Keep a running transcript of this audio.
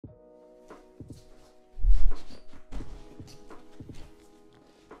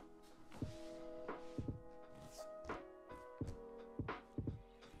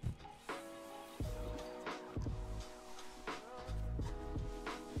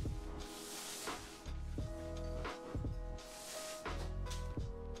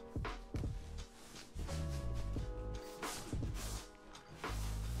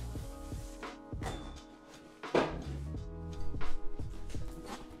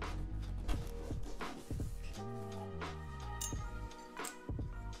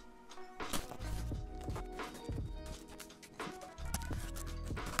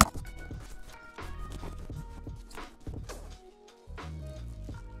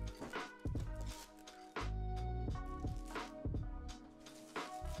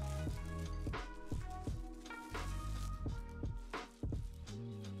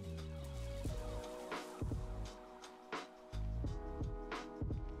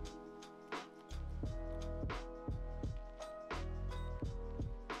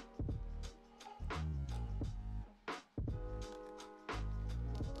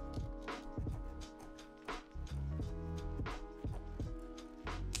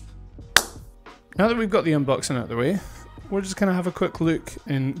Now that we've got the unboxing out of the way, we're just going to have a quick look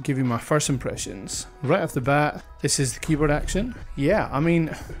and give you my first impressions. Right off the bat, this is the keyboard action. Yeah, I mean,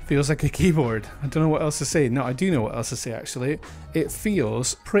 feels like a keyboard. I don't know what else to say. No, I do know what else to say actually. It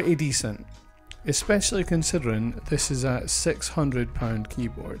feels pretty decent, especially considering this is a £600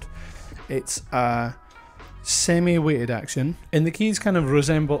 keyboard. It's a semi-weighted action, and the keys kind of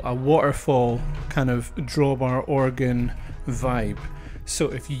resemble a waterfall kind of drawbar organ vibe. So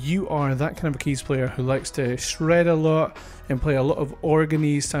if you are that kind of a keys player who likes to shred a lot and play a lot of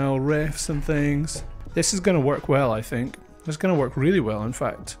organ-y style riffs and things, this is going to work well. I think it's going to work really well. In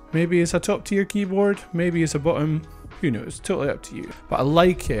fact, maybe it's a top tier keyboard, maybe it's a bottom, who knows, totally up to you. But I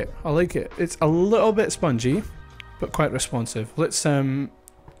like it. It's a little bit spongy but quite responsive. Let's have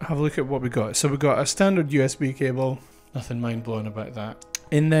a look at what we got. So we got a standard USB cable, nothing mind-blowing about that.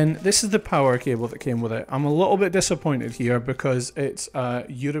 And then this is the power cable that came with it. I'm a little bit disappointed here because it's a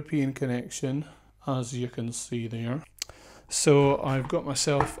European connection, as you can see there. So I've got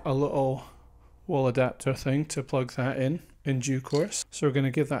myself a little wall adapter thing to plug that in due course. So we're going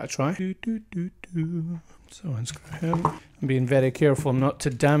to give that a try. So unscrew him. I'm being very careful not to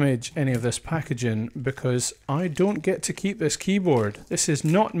damage any of this packaging because I don't get to keep this keyboard. This is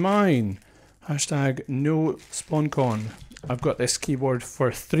not mine. Hashtag no SpawnCon. I've got this keyboard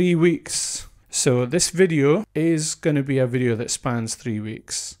for 3 weeks. So this video is going to be a video that spans 3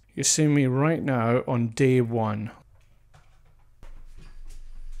 weeks. You're seeing me right now on day 1.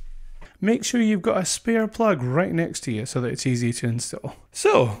 Make sure you've got a spare plug right next to you so that it's easy to install.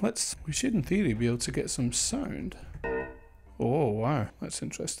 So we should in theory be able to get some sound. Oh wow, that's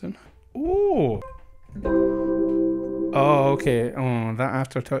interesting. Oh, okay. Oh, that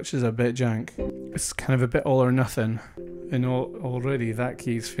aftertouch is a bit jank. It's kind of a bit all or nothing. And already that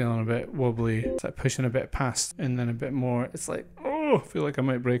key's feeling a bit wobbly. It's like pushing a bit past and then a bit more. It's like, oh, I feel like I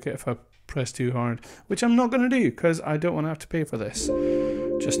might break it if I press too hard, which I'm not going to do because I don't want to have to pay for this.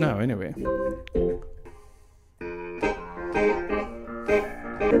 Just now, anyway.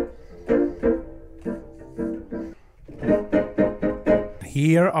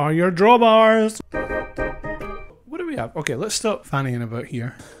 Here are your drawbars. What do we have? Okay, let's stop fannying about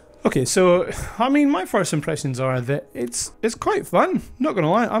here. Okay, so, I mean, my first impressions are that it's quite fun. Not gonna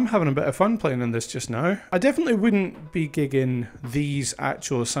lie, I'm having a bit of fun playing in this just now. I definitely wouldn't be gigging these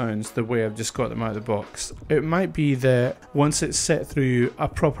actual sounds the way I've just got them out of the box. It might be that once it's set through a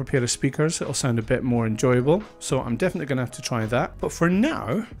proper pair of speakers, it'll sound a bit more enjoyable. So I'm definitely gonna have to try that. But for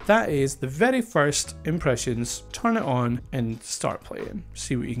now, that is the very first impressions. Turn it on and start playing.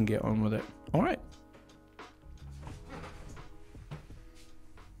 See what you can get on with it. All right.